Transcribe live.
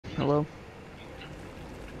Hello?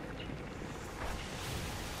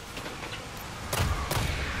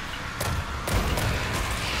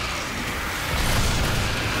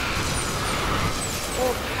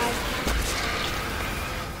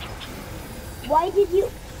 Why did you?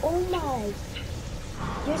 Oh my!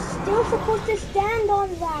 You're still supposed to stand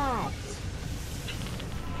on that.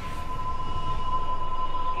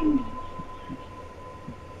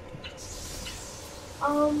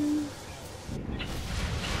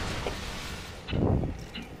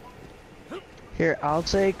 Here, I'll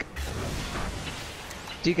take...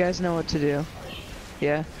 Do you guys know what to do?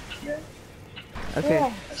 Yeah? Okay,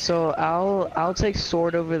 Yeah. so I'll take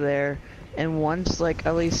sword over there, and once like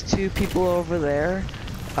at least 2 people over there,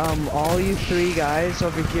 all you 3 guys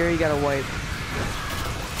over here, you gotta wipe.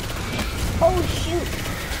 Oh shoot!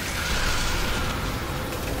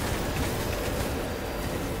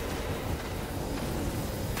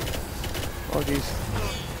 Oh jeez.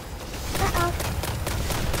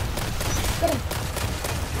 Get him!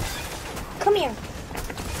 Come here!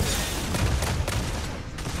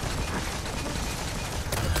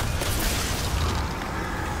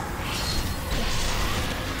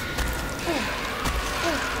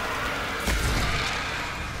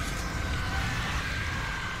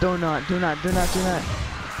 Do not. Oh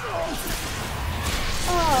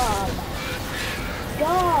my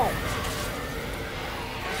god!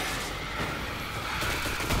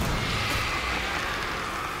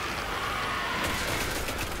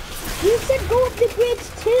 You said go up the bridge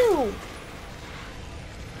too!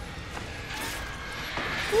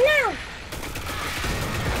 No!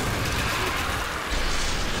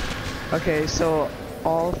 Okay, so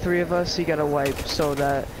all 3 of us, you gotta wipe so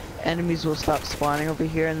that enemies will stop spawning over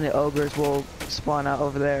here and the ogres will spawn out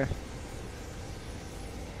over there.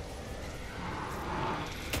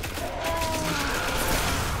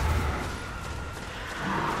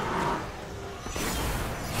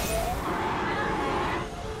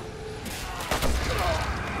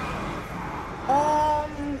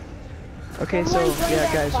 Okay, so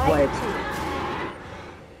yeah, guys, wipe.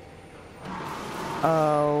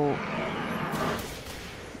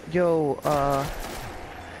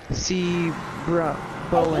 See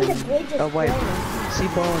bow and wipe. See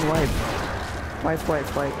bow and wipe.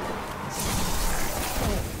 Wipe.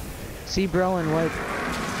 See bro and wipe.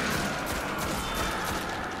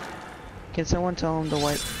 Can someone tell him to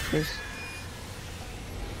wipe, please?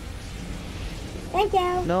 Thank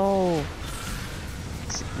you. No.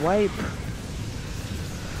 Wipe.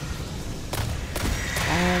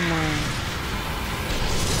 Oh my.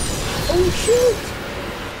 Oh shoot!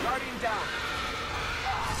 Guardian down.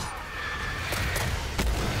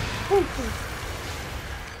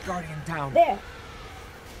 Guardian down. There.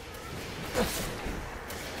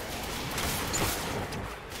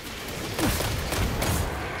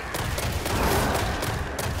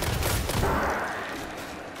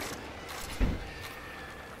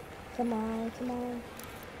 Come on.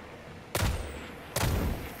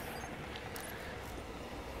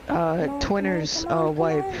 Twinners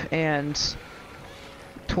wipe and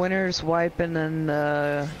Twinners wipe and then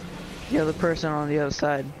the other person on the other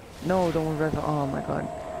side. No, don't worry about. Oh my god.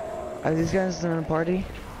 Are these guys in a party?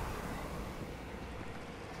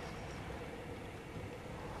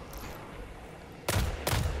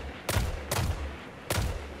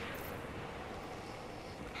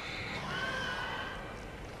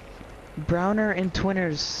 Browner and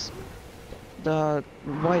Twinners, the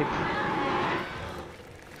wipe.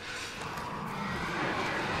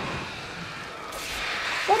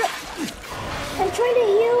 I'm trying to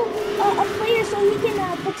heal a player so he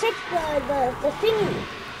can protect the thingy.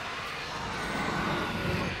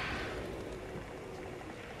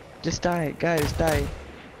 Just die, guys, die.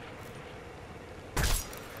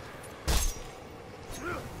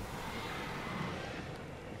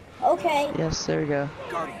 Okay. Yes, there we go.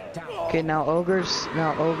 Okay, now ogres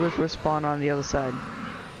will spawn on the other side.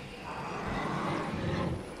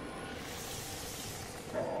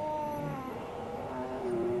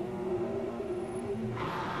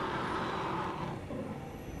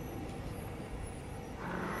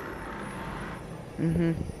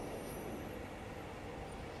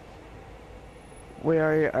 Where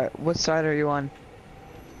are you? What side are you on?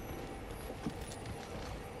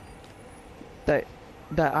 That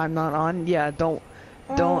I'm not on? Yeah, don't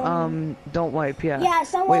wipe, yeah. Yeah,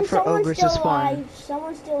 Wait for someone's ogres still to spawn. alive.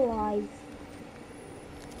 Someone's still alive.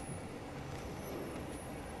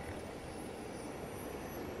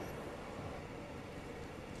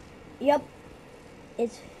 Yep.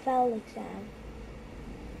 It's Felixam.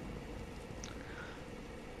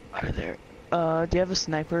 Are there? Do you have a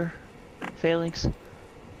sniper, Phalanx?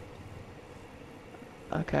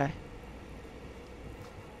 Okay.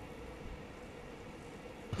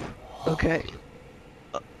 Okay.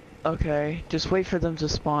 Okay. Just wait for them to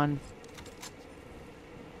spawn.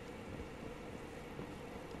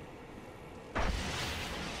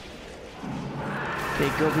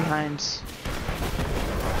 Okay, go behind.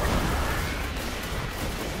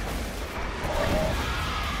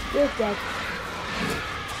 You're dead.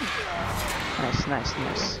 Nice, nice,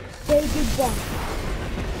 nice. Very good one.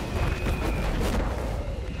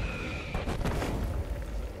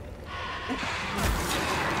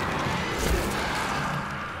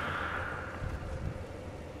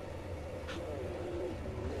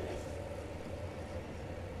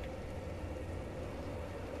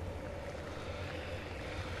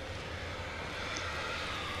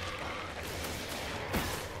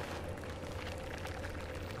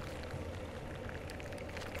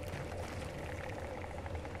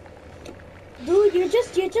 Dude, you're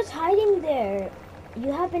just hiding there.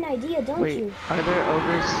 You have an idea, don't Wait, you? are there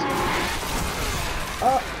ogres?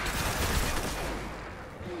 Oh.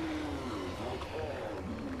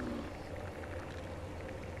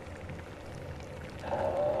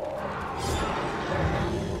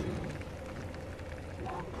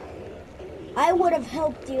 I would have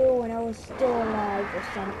helped you when I was still alive or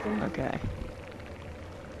something. Okay.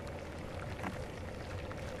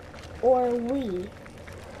 Or we.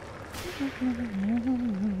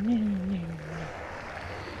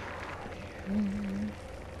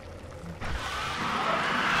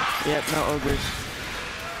 Yep, no ogres.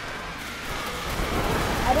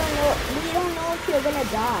 I don't know. We don't know if you're gonna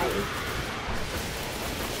die.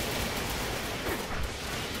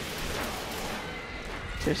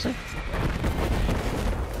 Seriously?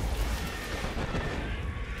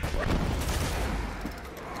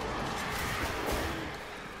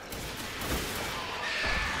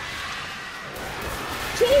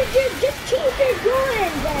 Just change your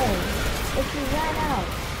gun then. If you run out.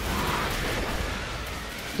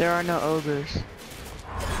 There are no ogres.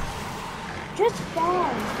 Just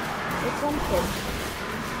spawn. Or something.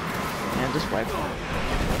 Yeah, just wipe.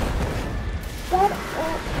 That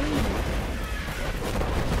or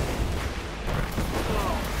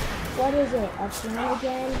what is it? A plan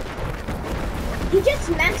again? He just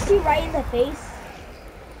smacks you right in the face.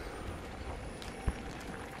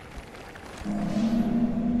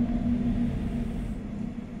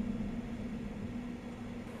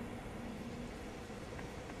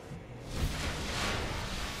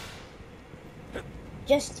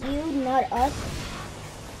 Just you, not us.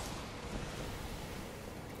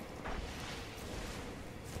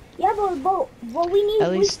 Yeah, but we need.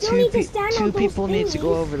 At least we still need to stand on two those people need to go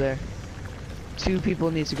thingies. over there. Two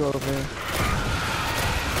people need to go over there.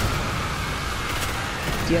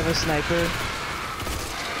 Do you have a sniper?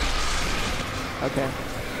 Okay.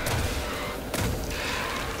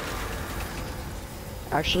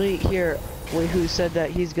 Actually, here, wait, who said that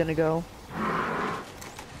he's gonna go?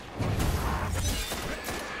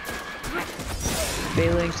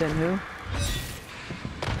 Phalanx and who?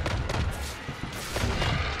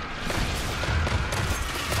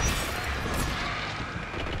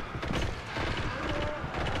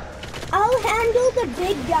 I'll handle the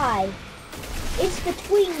big guy. It's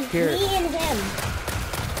between Here. me and him.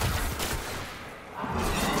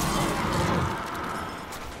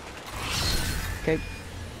 Okay.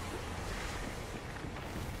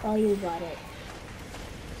 Oh, you got it.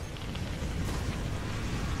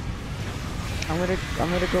 I'm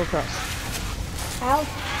gonna go across. How?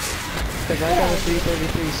 Cause I got a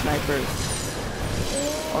 333 sniper.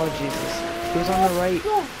 Oh Jesus. Who's on the right?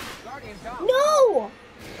 Guardian down. No!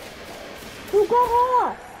 Who got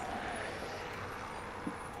off?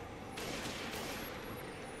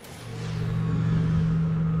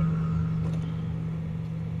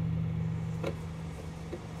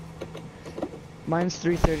 Mine's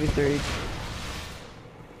 333.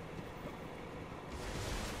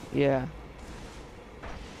 Yeah.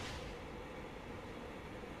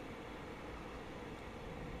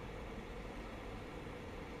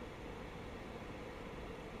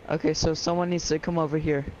 Okay, so someone needs to come over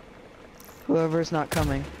here. Whoever's not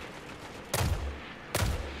coming.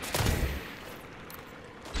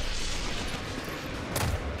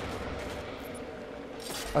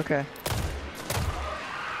 Okay.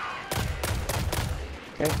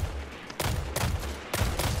 Okay.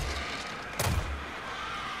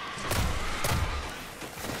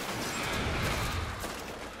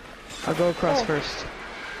 I'll go across Oh. first.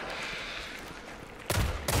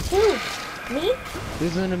 Who? Me?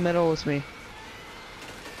 Who's in the middle with me?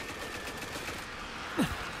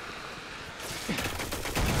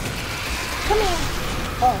 Come here.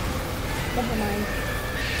 Oh, never mind.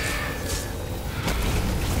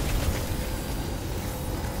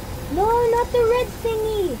 got the red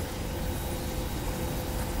thingy.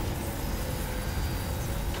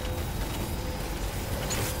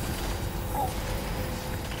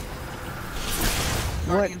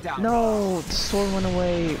 What? Guardian down. No, the sword went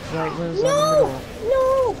away right when it was on the No! middle.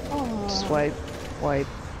 No! Aw. Just wipe, wipe.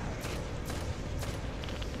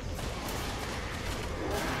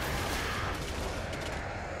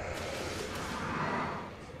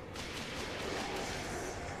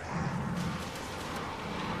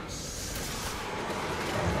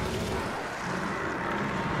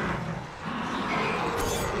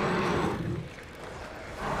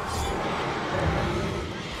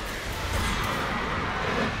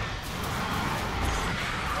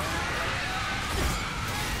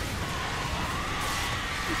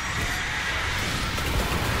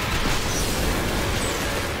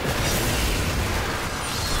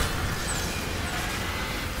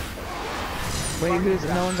 Wait, who's?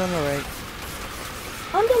 No one's on the right.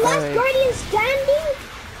 I'm the last Alright. guardian standing?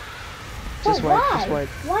 Just But wipe, why? just wipe.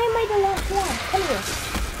 Why am I the last one? Come here.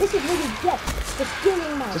 This is what you get for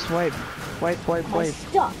stealing my, Just wipe, wipe, wipe, my wipe,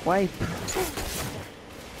 stuff. wipe.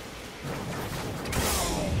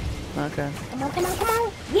 Okay. Come on, come on, come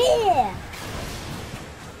on. Yeah!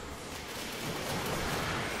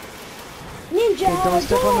 Ninja, Okay, don't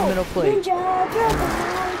step on the go! middle plate. Ninja, go!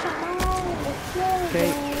 Come on. Let's go Okay.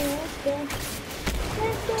 again. Let's go.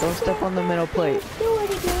 Let's go, Don't step on the middle plate. Let's do it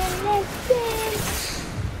again. Let's dance.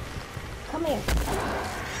 Come here.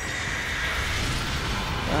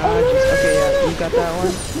 Okay, yeah, you got that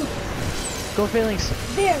one. Go, Phalanx.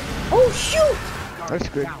 There. Oh, shoot! That's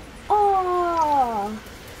good. Down. Oh.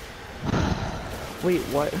 Wait,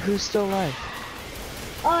 what? Who's still alive?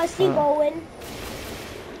 Steve Oh. Owen.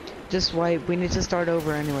 Just wipe. We need to start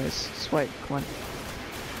over anyways. Just wipe. Come on.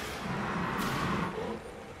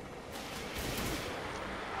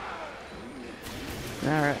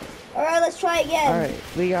 Alright. Alright, let's try again. Alright,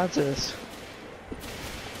 we got this.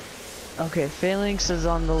 Okay, Phalanx is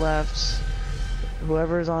on the left.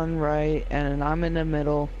 Whoever's on right, and I'm in the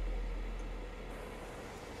middle.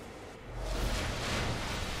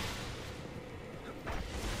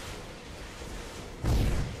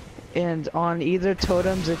 And on either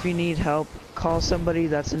totems, if you need help, call somebody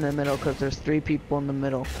that's in the middle, because there's 3 people in the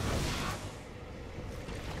middle.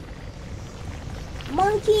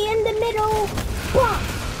 Monkey in the middle. Wah!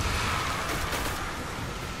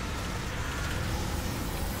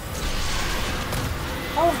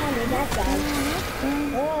 Oh, honey, that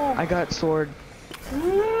guy. I got sword.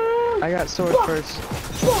 Mm. I got sword Wah! first.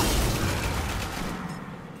 Wah!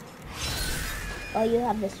 Oh, you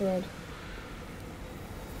have the sword.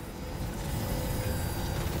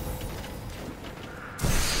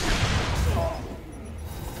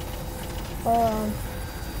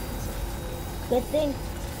 Good thing.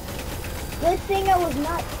 Good thing I was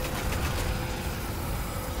not.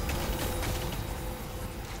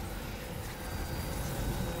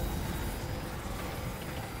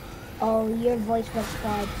 Oh, your voice was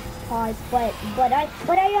hard, but I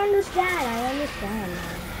understand. I understand.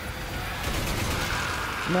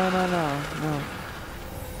 No.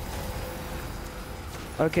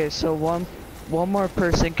 Okay, so one more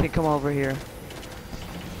person can come over here.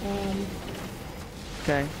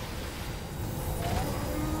 Okay.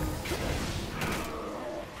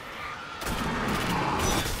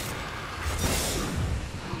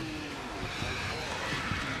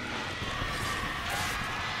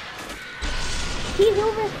 He's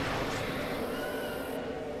over.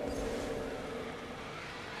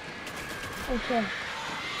 Okay.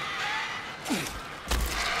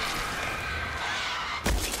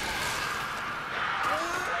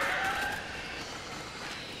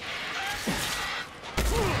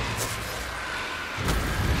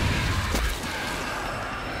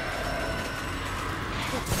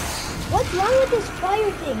 What's wrong with this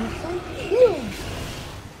fire thing? It's so huge.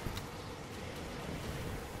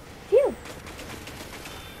 Phew.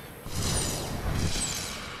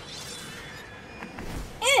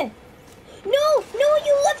 No,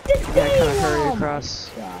 you left the thing. Yeah, kind of hurry Oh my across.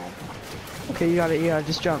 God. Okay, you got it. Yeah,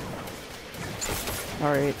 just jump.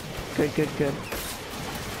 All right. Good.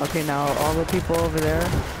 Okay, now all the people over there,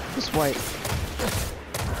 just wipe.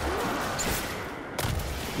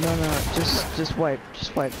 No, just wipe.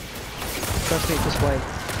 Just wipe. Trust me, just wipe.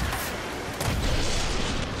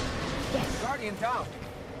 Guardian down.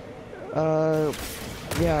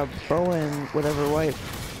 Yeah, Bowen, whatever, wipe.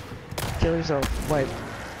 Kill yourself, wipe.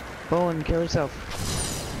 Bowen, kill yourself.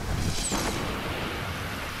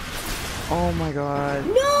 Oh my god.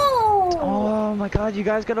 No! Oh my god, you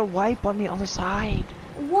guys gotta wipe on the other side.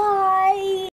 Why?